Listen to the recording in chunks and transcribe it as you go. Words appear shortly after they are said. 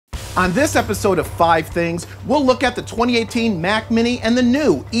On this episode of 5 Things, we'll look at the 2018 Mac Mini and the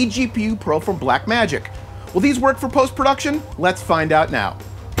new eGPU Pro from Blackmagic. Will these work for post-production? Let's find out now.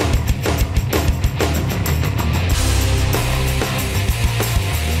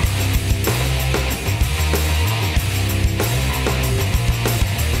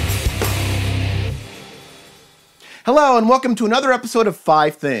 Hello and welcome to another episode of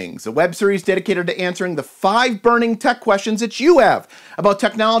 5 Things, a web series dedicated to answering the 5 burning tech questions that you have about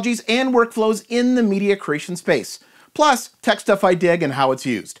technologies and workflows in the media creation space, plus tech stuff I dig and how it's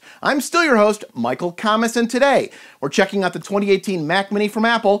used. I'm still your host, Michael Horton, and today we're checking out the 2018 Mac Mini from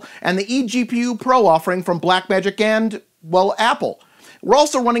Apple and the eGPU Pro offering from Blackmagic and, well, Apple. We're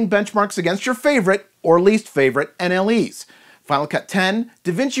also running benchmarks against your favorite or least favorite NLEs. Final Cut 10,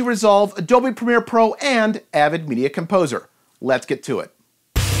 DaVinci Resolve, Adobe Premiere Pro, and Avid Media Composer. Let's get to it.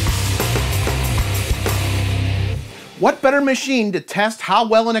 What better machine to test how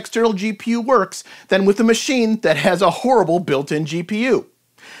well an external GPU works than with a machine that has a horrible built-in GPU?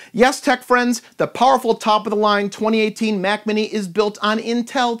 Yes, tech friends, the powerful top-of-the-line 2018 Mac Mini is built on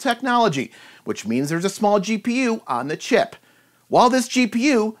Intel technology, which means there's a small GPU on the chip. While this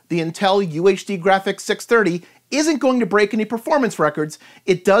GPU, the Intel UHD Graphics 630, isn't going to break any performance records,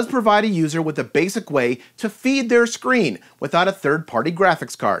 it does provide a user with a basic way to feed their screen without a third-party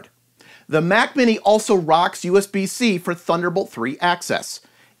graphics card. The Mac Mini also rocks USB-C for Thunderbolt 3 access.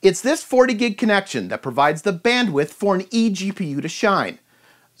 It's this 40 gig connection that provides the bandwidth for an eGPU to shine.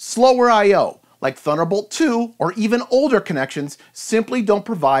 Slower I/O, like Thunderbolt 2 or even older connections, simply don't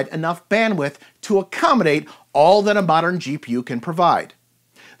provide enough bandwidth to accommodate all that a modern GPU can provide.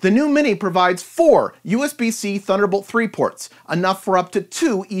 The new Mini provides 4 USB-C Thunderbolt 3 ports, enough for up to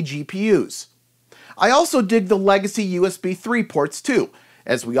 2 eGPUs. I also dig the legacy USB 3 ports too,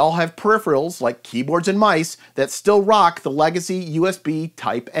 as we all have peripherals like keyboards and mice that still rock the legacy USB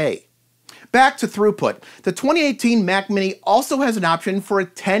Type A. Back to throughput, the 2018 Mac Mini also has an option for a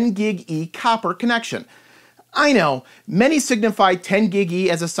 10 gig E copper connection. I know, many signify 10 gig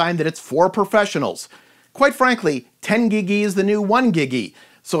E as a sign that it's for professionals. Quite frankly, 10 gig E is the new 1 gig E,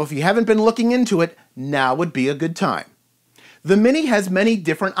 so if you haven't been looking into it, now would be a good time. The Mini has many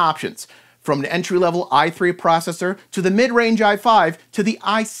different options, from an entry-level i3 processor to the mid-range i5 to the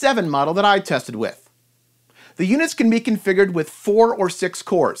i7 model that I tested with. The units can be configured with 4 or 6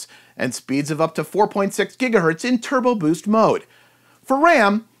 cores, and speeds of up to 4.6 GHz in Turbo Boost mode. For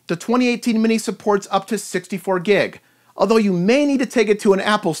RAM, the 2018 Mini supports up to 64 gig, although you may need to take it to an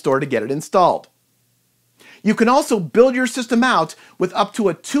Apple store to get it installed. You can also build your system out with up to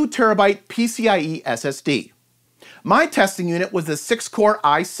a 2 TB PCIe SSD. My testing unit was the 6-core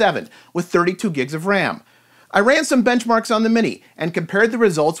i7 with 32 gigs of RAM. I ran some benchmarks on the Mini and compared the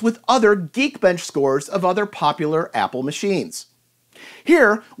results with other Geekbench scores of other popular Apple machines.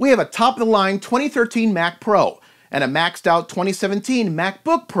 Here, we have a top-of-the-line 2013 Mac Pro and a maxed-out 2017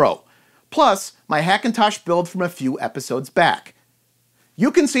 MacBook Pro, plus my Hackintosh build from a few episodes back. You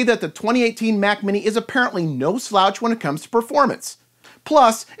can see that the 2018 Mac Mini is apparently no slouch when it comes to performance.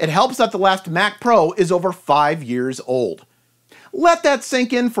 Plus, it helps that the last Mac Pro is over 5 years old. Let that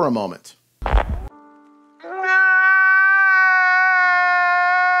sink in for a moment.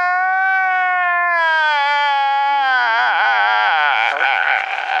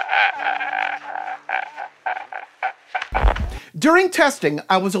 During testing,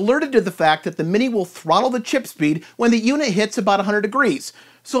 I was alerted to the fact that the Mini will throttle the chip speed when the unit hits about 100 degrees,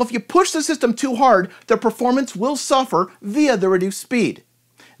 so if you push the system too hard, the performance will suffer via the reduced speed.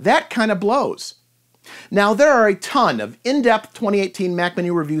 That kind of blows. Now, there are a ton of in-depth 2018 Mac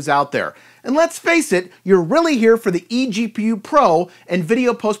Mini reviews out there, and let's face it, you're really here for the eGPU Pro and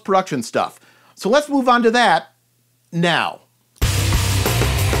video post-production stuff. So let's move on to that now.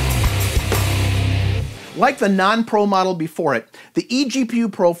 Like the non-Pro model before it, the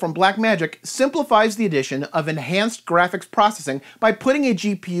eGPU Pro from Blackmagic simplifies the addition of enhanced graphics processing by putting a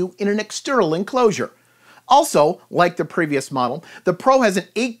GPU in an external enclosure. Also, like the previous model, the Pro has an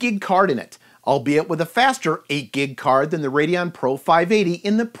 8 gig card in it, albeit with a faster 8 gig card than the Radeon Pro 580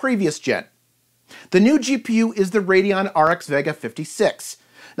 in the previous gen. The new GPU is the Radeon RX Vega 56.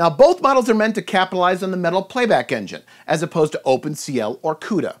 Now, both models are meant to capitalize on the Metal Playback engine, as opposed to OpenCL or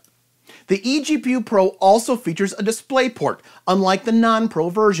CUDA. The eGPU Pro also features a DisplayPort, unlike the non-Pro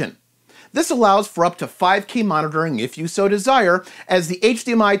version. This allows for up to 5K monitoring if you so desire, as the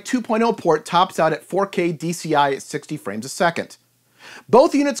HDMI 2.0 port tops out at 4K DCI at 60 frames a second.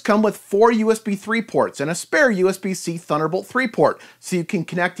 Both units come with 4 USB 3 ports and a spare USB-C Thunderbolt 3 port, so you can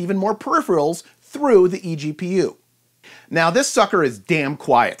connect even more peripherals through the eGPU. Now this sucker is damn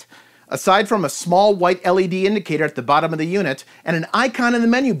quiet. Aside from a small white LED indicator at the bottom of the unit and an icon in the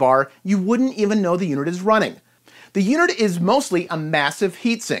menu bar, you wouldn't even know the unit is running. The unit is mostly a massive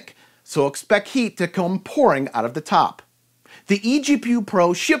heatsink, so expect heat to come pouring out of the top. The eGPU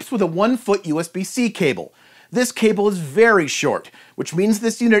Pro ships with a 1-foot USB-C cable. This cable is very short, which means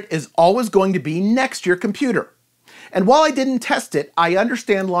this unit is always going to be next to your computer. And while I didn't test it, I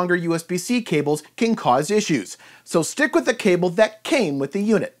understand longer USB-C cables can cause issues, so stick with the cable that came with the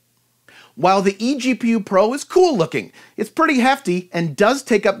unit. While the eGPU Pro is cool looking, it's pretty hefty and does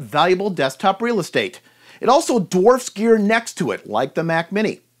take up valuable desktop real estate. It also dwarfs gear next to it, like the Mac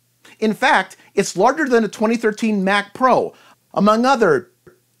Mini. In fact, it's larger than a 2013 Mac Pro, among other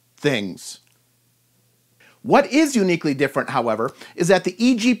things. What is uniquely different, however, is that the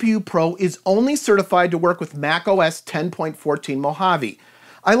eGPU Pro is only certified to work with macOS 10.14 Mojave.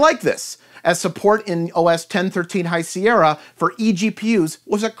 I like this, as support in OS 10.13 High Sierra for eGPUs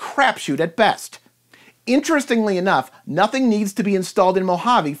was a crapshoot at best. Interestingly enough, nothing needs to be installed in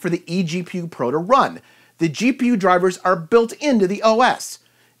Mojave for the eGPU Pro to run. The GPU drivers are built into the OS.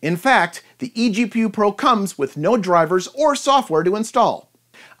 In fact, the eGPU Pro comes with no drivers or software to install.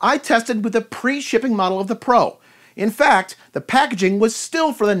 I tested with a pre-shipping model of the Pro. In fact, the packaging was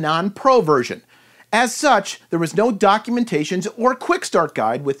still for the non-Pro version. As such, there was no documentation or quick start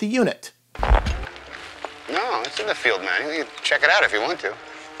guide with the unit. No, it's in the field manual. You can check it out if you want to.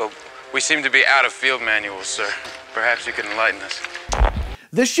 But we seem to be out of field manuals, sir. Perhaps you can enlighten us.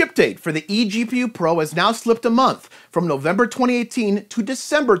 The ship date for the eGPU Pro has now slipped a month, from November 2018 to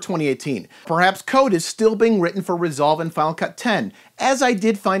December 2018. Perhaps code is still being written for Resolve and Final Cut 10, as I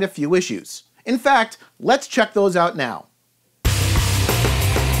did find a few issues. In fact, let's check those out now.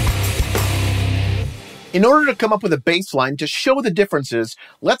 In order to come up with a baseline to show the differences,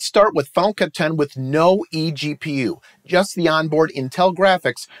 let's start with Final Cut 10 with no eGPU, just the onboard Intel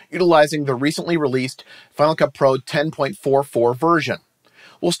graphics utilizing the recently released Final Cut Pro 10.44 version.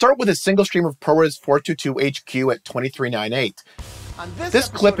 We'll start with a single stream of ProRes 422HQ at 2398. This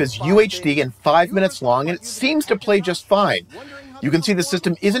clip is UHD and 5 minutes long, and it seems to play just fine. You can see the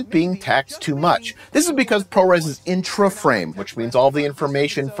system isn't being taxed too much. This is because ProRes is intra-frame, which means all the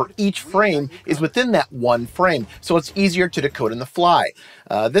information for each frame is within that one frame, so it's easier to decode on the fly.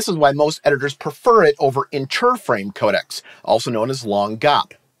 This is why most editors prefer it over inter-frame codecs, also known as long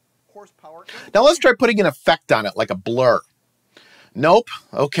GOP. Now let's try putting an effect on it, like a blur. Nope.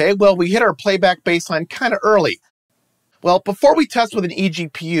 Okay, well, we hit our playback baseline kind of early. Well, before we test with an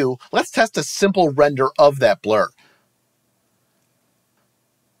eGPU, let's test a simple render of that blur.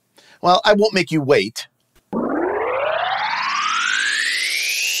 Well, I won't make you wait.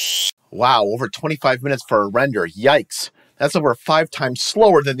 Wow, over 25 minutes for a render. Yikes. That's over 5 times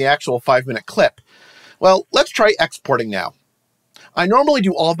slower than the actual 5-minute clip. Well, let's try exporting now. I normally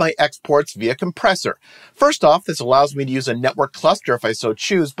do all of my exports via compressor. First off, this allows me to use a network cluster if I so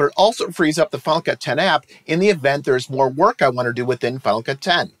choose, but it also frees up the Final Cut 10 app in the event there's more work I want to do within Final Cut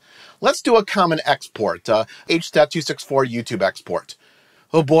 10. Let's do a common export, H.264 YouTube export.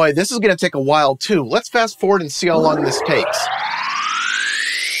 Oh boy, this is going to take a while too. Let's fast forward and see how long this takes.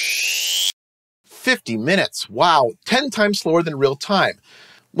 50 minutes. Wow, 10 times slower than real time.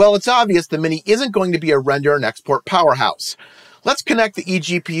 Well, it's obvious the Mini isn't going to be a render and export powerhouse. Let's connect the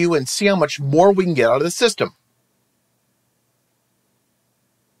eGPU and see how much more we can get out of the system.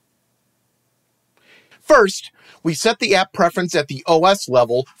 First, we set the app preference at the OS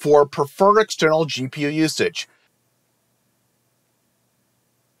level for Prefer External GPU Usage.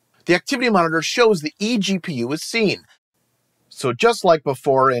 The activity monitor shows the eGPU is seen. So just like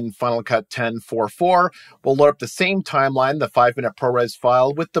before in Final Cut 10.44, we'll load up the same timeline, the 5-minute ProRes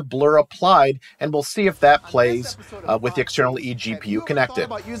file, with the blur applied, and we'll see if that plays with the external eGPU connected.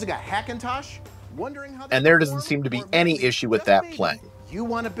 And there doesn't seem to be any issue with that playing. You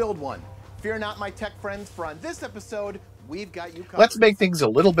want to build one. Fear not, my tech friends, for on this episode, we've got you covered. Let's make things a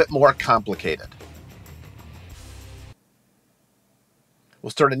little bit more complicated. We'll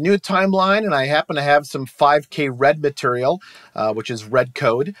start a new timeline, and I happen to have some 5K red material, which is red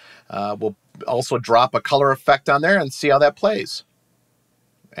code. We'll also drop a color effect on there and see how that plays.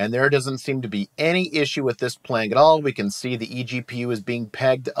 And there doesn't seem to be any issue with this playing at all. We can see the eGPU is being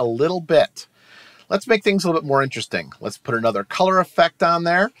pegged a little bit. Let's make things a little bit more interesting. Let's put another color effect on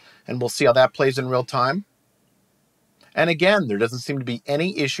there, and we'll see how that plays in real time. And again, there doesn't seem to be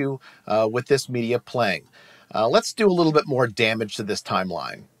any issue with this media playing. Let's do a little bit more damage to this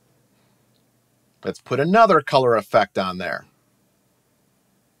timeline. Let's put another color effect on there.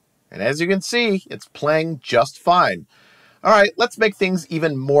 And as you can see, it's playing just fine. All right, let's make things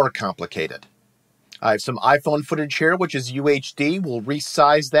even more complicated. I have some iPhone footage here, which is UHD. We'll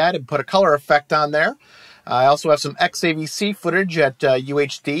resize that and put a color effect on there. I also have some XAVC footage at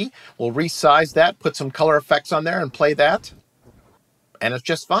UHD. We'll resize that, put some color effects on there, and play that. And it's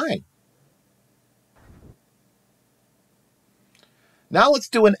just fine. Now let's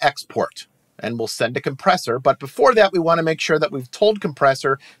do an export. And we'll send a compressor, but before that we want to make sure that we've told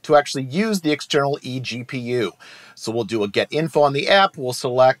compressor to actually use the external eGPU. So we'll do a get info on the app, we'll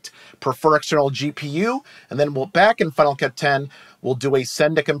select prefer external GPU, and then we'll back in Final Cut 10, we'll do a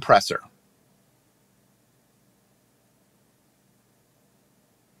send a compressor.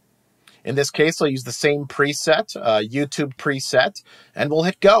 In this case, I'll use the same preset, YouTube preset, and we'll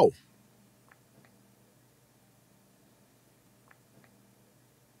hit go.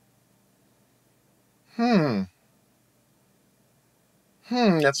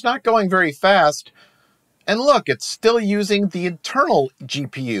 It's not going very fast. And look, it's still using the internal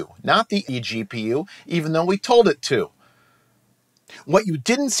GPU, not the eGPU, even though we told it to. What you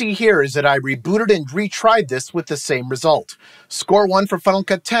didn't see here is that I rebooted and retried this with the same result. Score 1 for Final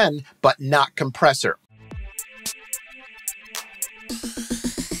Cut 10, but not compressor.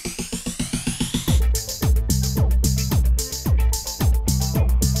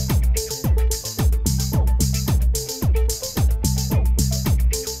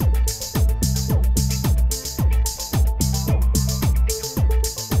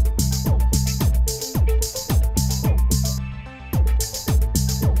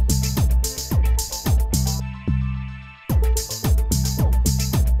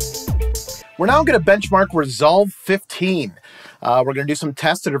 We're now going to benchmark Resolve 15. We're going to do some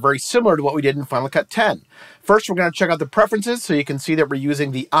tests that are very similar to what we did in Final Cut 10. First, we're going to check out the preferences so you can see that we're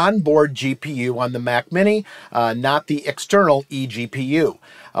using the onboard GPU on the Mac Mini, not the external eGPU.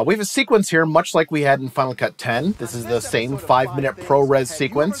 We have a sequence here much like we had in Final Cut 10. This is the same 5-minute ProRes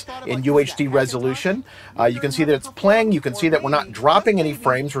sequence in UHD resolution. You can see that it's playing. You can see that we're not dropping any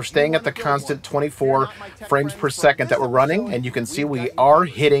frames. We're staying at the constant 24 frames per second that we're running, and you can see we are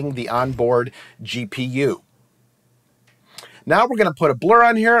hitting the onboard GPU. Now we're going to put a blur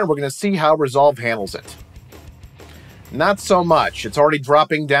on here and we're going to see how Resolve handles it. Not so much. It's already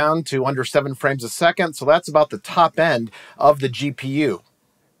dropping down to under 7 frames a second, so that's about the top end of the GPU.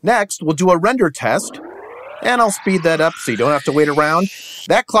 Next, we'll do a render test, and I'll speed that up so you don't have to wait around.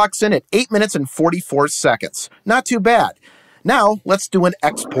 That clocks in at 8 minutes and 44 seconds. Not too bad. Now, let's do an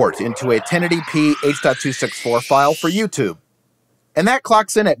export into a 1080p H.264 file for YouTube. And that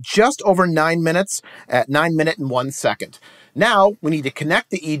clocks in at just over 9 minutes at 9 minutes and 1 second. Now, we need to connect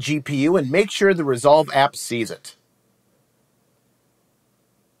the eGPU and make sure the Resolve app sees it.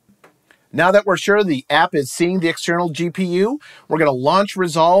 Now that we're sure the app is seeing the external GPU, we're going to launch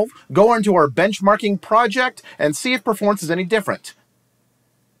Resolve, go into our benchmarking project, and see if performance is any different.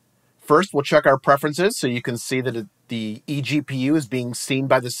 First, we'll check our preferences so you can see that the eGPU is being seen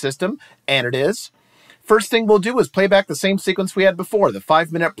by the system, and it is. First thing we'll do is play back the same sequence we had before, the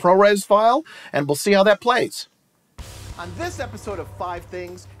 5-minute ProRes file, and we'll see how that plays. On this episode of 5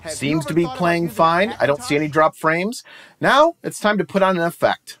 Things, seems to be playing fine. I don't see any drop frames. Now, it's time to put on an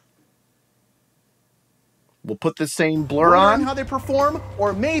effect. We'll put the same blur on. How they perform,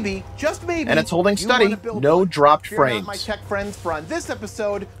 or maybe, just maybe, and it's holding steady. No dropped frames. My tech friends, for on this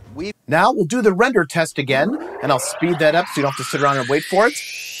episode, Now we'll do the render test again, and I'll speed that up so you don't have to sit around and wait for it.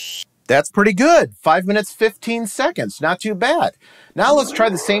 That's pretty good. 5 minutes, 15 seconds. Not too bad. Now let's try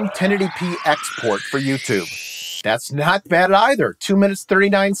the same 1080p export for YouTube. That's not bad either. 2 minutes,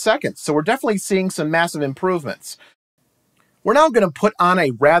 39 seconds. So we're definitely seeing some massive improvements. We're now going to put on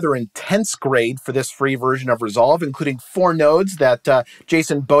a rather intense grade for this free version of Resolve, including 4 nodes that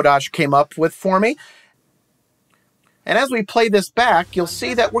Jason Bodosh came up with for me. And as we play this back, you'll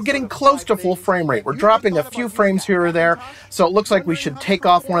see that we're getting close to full frame rate. We're dropping a few frames here or there, so it looks like we should take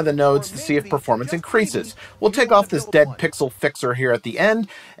off one of the nodes to see if performance increases. We'll take off this dead pixel fixer here at the end,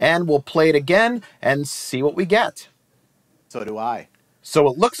 and we'll play it again and see what we get. So do I. So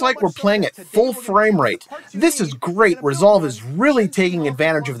it looks like we're playing at full frame rate. This is great. Resolve is really taking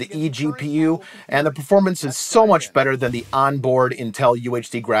advantage of the eGPU, and the performance is so much better than the onboard Intel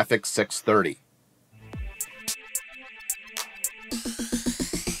UHD Graphics 630.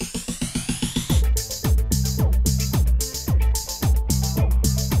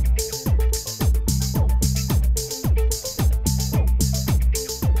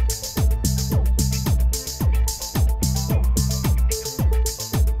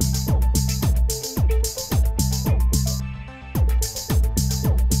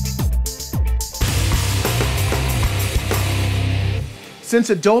 Since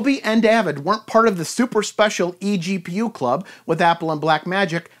Adobe and Avid weren't part of the super special eGPU club with Apple and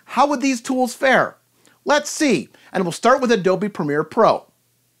Blackmagic, how would these tools fare? Let's see, and we'll start with Adobe Premiere Pro.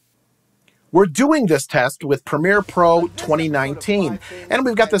 We're doing this test with Premiere Pro 2019, and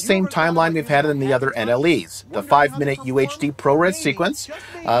we've got the same timeline we've had in the other NLEs. The 5-minute UHD ProRes sequence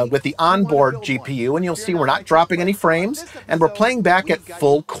with the onboard GPU, and you'll see we're not dropping any frames, and we're playing back at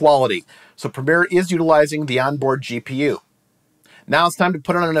full quality. So Premiere is utilizing the onboard GPU. Now it's time to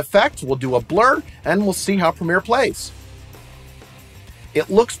put on an effect. We'll do a blur, and we'll see how Premiere plays.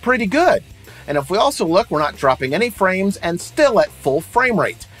 It looks pretty good. And if we also look, we're not dropping any frames and still at full frame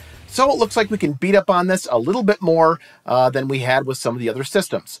rate. So it looks like we can beat up on this a little bit more than we had with some of the other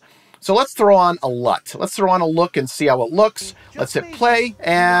systems. So let's throw on a LUT. Let's throw on a look and see how it looks. Let's hit play,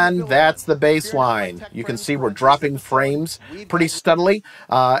 and that's the baseline. You can see we're dropping frames pretty steadily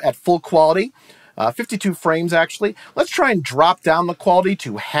at full quality. 52 frames actually. Let's try and drop down the quality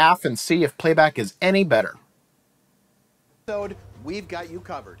to half and see if playback is any better. We've got you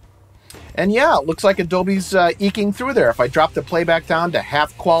covered. And yeah, it looks like Adobe's eking through there. If I drop the playback down to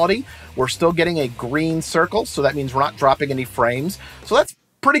half quality, we're still getting a green circle, so that means we're not dropping any frames. So that's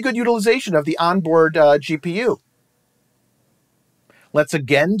pretty good utilization of the onboard GPU. Let's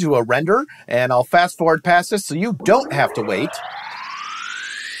again do a render, and I'll fast forward past this so you don't have to wait.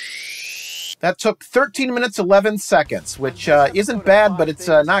 That took 13 minutes, 11 seconds, which isn't bad, but it's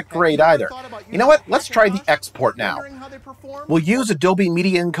not great either. You know what? Let's try the export now. We'll use Adobe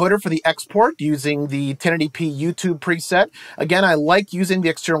Media Encoder for the export using the 1080p YouTube preset. Again, I like using the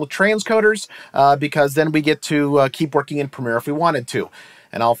external transcoders because then we get to keep working in Premiere if we wanted to.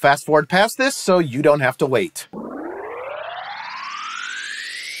 And I'll fast forward past this so you don't have to wait.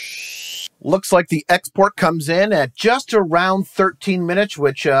 Looks like the export comes in at just around 13 minutes,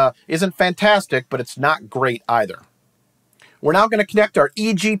 which isn't fantastic, but it's not great either. We're now going to connect our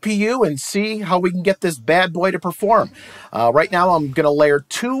eGPU and see how we can get this bad boy to perform. Right now, I'm going to layer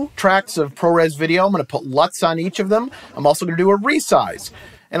 2 tracks of ProRes video. I'm going to put LUTs on each of them. I'm also going to do a resize.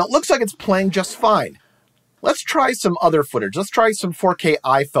 And it looks like it's playing just fine. Let's try some other footage. Let's try some 4K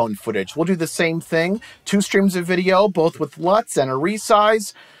iPhone footage. We'll do the same thing. 2 streams of video, both with LUTs and a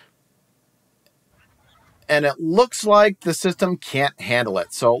resize. And it looks like the system can't handle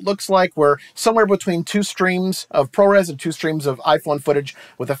it. So it looks like we're somewhere between 2 streams of ProRes and 2 streams of iPhone footage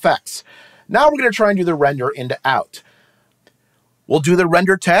with effects. Now we're going to try and do the render into out. We'll do the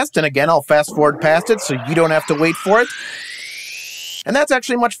render test, and again, I'll fast forward past it so you don't have to wait for it. And that's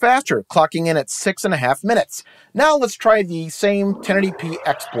actually much faster, clocking in at 6.5 minutes. Now let's try the same 1080p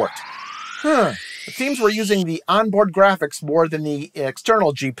export. It seems we're using the onboard graphics more than the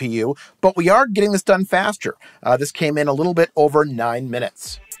external GPU, but we are getting this done faster. This came in a little bit over 9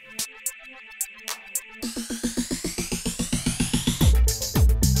 minutes.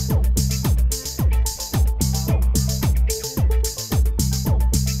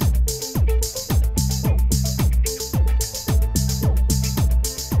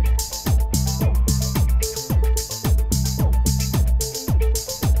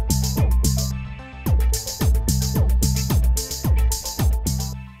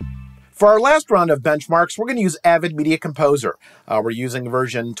 For our last round of benchmarks, we're going to use Avid Media Composer. We're using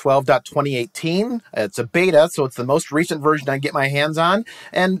version 12.2018. It's a beta, so it's the most recent version I can get my hands on.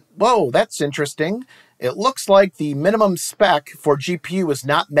 And, whoa, that's interesting. It looks like the minimum spec for GPU is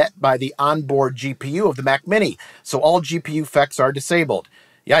not met by the onboard GPU of the Mac Mini, so all GPU effects are disabled.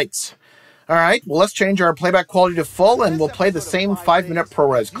 Yikes. All right, well, let's change our playback quality to full, and we'll play the same 5-minute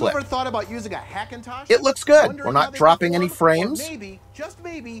ProRes clip. You ever thought about using a Hackintosh? It looks good. We're not dropping any frames. Maybe, just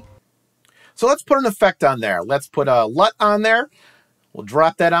maybe. So let's put an effect on there. Let's put a LUT on there. We'll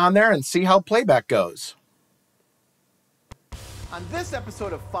drop that on there and see how playback goes. On this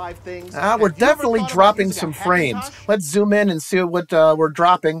episode of 5 Things, We're definitely dropping some frames. Let's zoom in and see what we're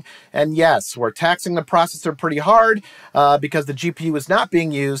dropping. And yes, we're taxing the processor pretty hard because the GPU is not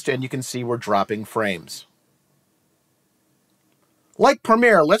being used, and you can see we're dropping frames. Like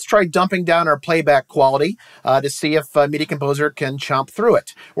Premiere, let's try dumping down our playback quality to see if Media Composer can chomp through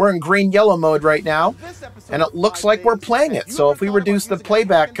it. We're in green-yellow mode right now, and it looks like we're playing it. So if we reduce the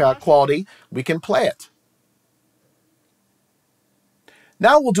playback quality, we can play it.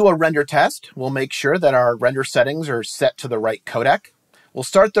 Now we'll do a render test. We'll make sure that our render settings are set to the right codec. We'll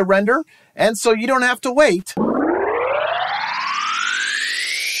start the render, and so you don't have to wait.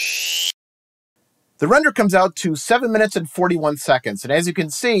 The render comes out to 7 minutes and 41 seconds, and as you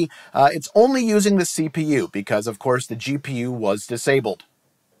can see, it's only using the CPU because, of course, the GPU was disabled.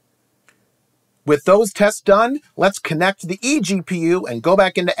 With those tests done, let's connect the eGPU and go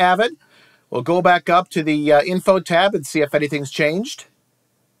back into Avid. We'll go back up to the Info tab and see if anything's changed.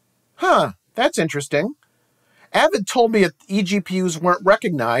 That's interesting. Avid told me that eGPUs weren't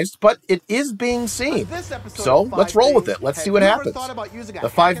recognized, but it is being seen. So let's roll with it. Let's see what happens.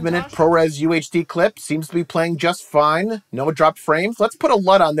 The 5-minute ProRes UHD clip seems to be playing just fine. No dropped frames. Let's put a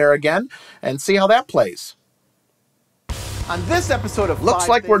LUT on there again and see how that plays. On this episode of Looks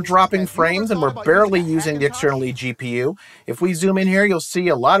like we're dropping frames and we're barely using the external eGPU. If we zoom in here, you'll see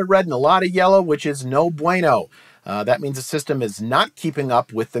a lot of red and a lot of yellow, which is no bueno. That means the system is not keeping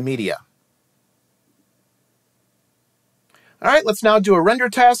up with the media. All right, let's now do a render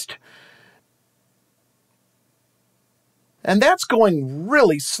test. And that's going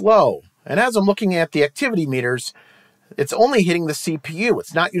really slow. And as I'm looking at the activity meters, it's only hitting the CPU.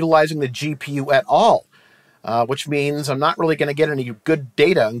 It's not utilizing the GPU at all, which means I'm not really going to get any good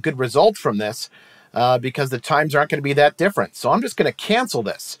data and good results from this because the times aren't going to be that different. So I'm just going to cancel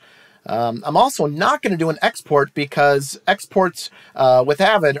this. I'm also not going to do an export because exports with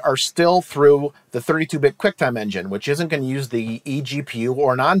Avid are still through the 32-bit QuickTime engine, which isn't going to use the eGPU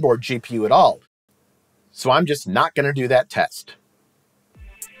or an onboard GPU at all. So I'm just not going to do that test.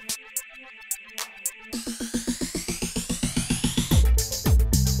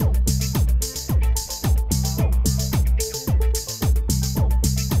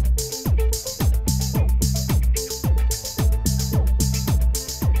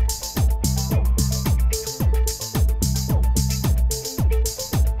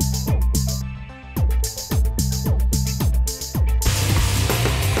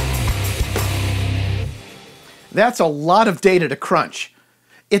 That's a lot of data to crunch.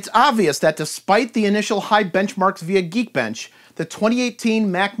 It's obvious that despite the initial high benchmarks via Geekbench, the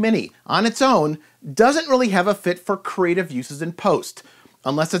 2018 Mac Mini, on its own, doesn't really have a fit for creative uses in post,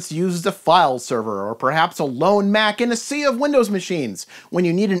 unless it's used as a file server or perhaps a lone Mac in a sea of Windows machines when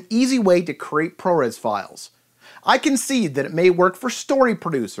you need an easy way to create ProRes files. I concede that it may work for story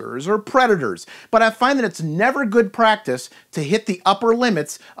producers or predators, but I find that it's never good practice to hit the upper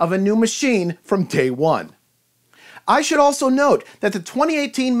limits of a new machine from day one. I should also note that the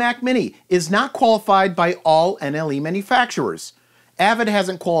 2018 Mac Mini is not qualified by all NLE manufacturers. Avid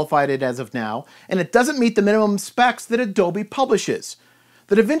hasn't qualified it as of now, and it doesn't meet the minimum specs that Adobe publishes.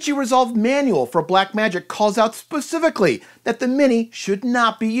 The DaVinci Resolve manual for Blackmagic calls out specifically that the Mini should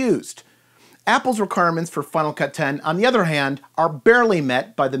not be used. Apple's requirements for Final Cut 10, on the other hand, are barely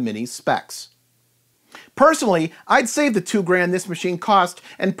met by the Mini's specs. Personally, I'd save the $2,000 this machine cost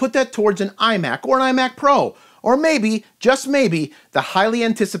and put that towards an iMac or an iMac Pro, or maybe, just maybe, the highly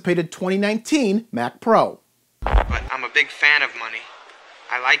anticipated 2019 Mac Pro. But I'm a big fan of money.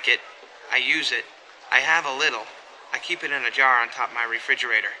 I like it. I use it. I have a little. I keep it in a jar on top of my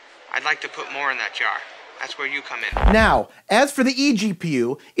refrigerator. I'd like to put more in that jar. That's where you come in. Now, as for the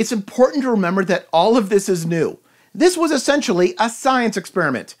eGPU, it's important to remember that all of this is new. This was essentially a science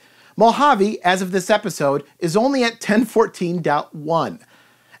experiment. Mojave, as of this episode, is only at 10.14.1.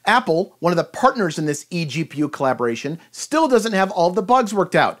 Apple, one of the partners in this eGPU collaboration, still doesn't have all of the bugs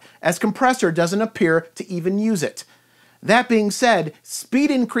worked out, as Compressor doesn't appear to even use it. That being said, speed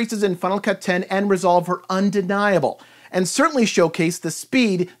increases in Final Cut 10 and Resolve are undeniable, and certainly showcase the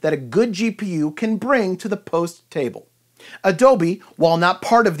speed that a good GPU can bring to the post table. Adobe, while not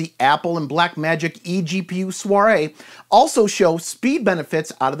part of the Apple and Blackmagic eGPU soiree, also show speed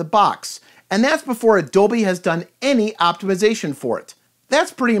benefits out of the box, and that's before Adobe has done any optimization for it.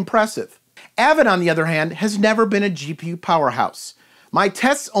 That's pretty impressive. Avid, on the other hand, has never been a GPU powerhouse. My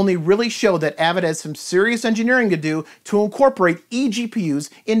tests only really show that Avid has some serious engineering to do to incorporate eGPUs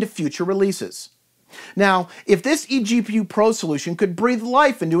into future releases. Now, if this eGPU Pro solution could breathe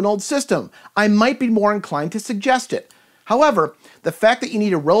life into an old system, I might be more inclined to suggest it. However, the fact that you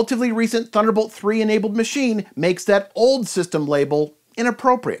need a relatively recent Thunderbolt 3 enabled machine makes that old system label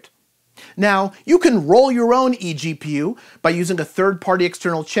inappropriate. Now, you can roll your own eGPU by using a third-party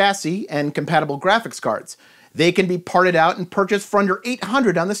external chassis and compatible graphics cards. They can be parted out and purchased for under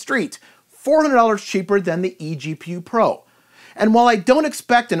 $800 on the street, $400 cheaper than the eGPU Pro. And while I don't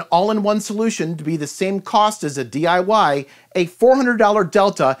expect an all-in-one solution to be the same cost as a DIY, a $400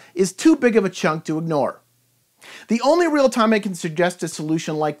 delta is too big of a chunk to ignore. The only real time I can suggest a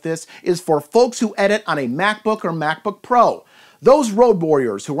solution like this is for folks who edit on a MacBook or MacBook Pro. Those road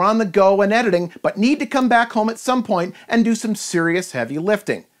warriors who are on the go and editing but need to come back home at some point and do some serious heavy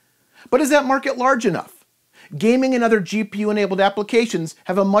lifting. But is that market large enough? Gaming and other GPU-enabled applications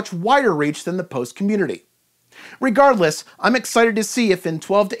have a much wider reach than the post community. Regardless, I'm excited to see if in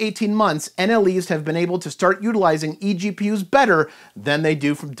 12 to 18 months NLEs have been able to start utilizing eGPUs better than they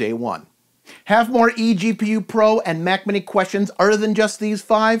do from day one. Have more eGPU Pro and Mac Mini questions other than just these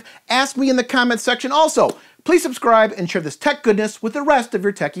 5? Ask me in the comments section also. Please subscribe and share this tech goodness with the rest of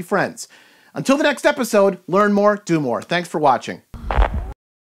your techie friends. Until the next episode, learn more, do more. Thanks for watching.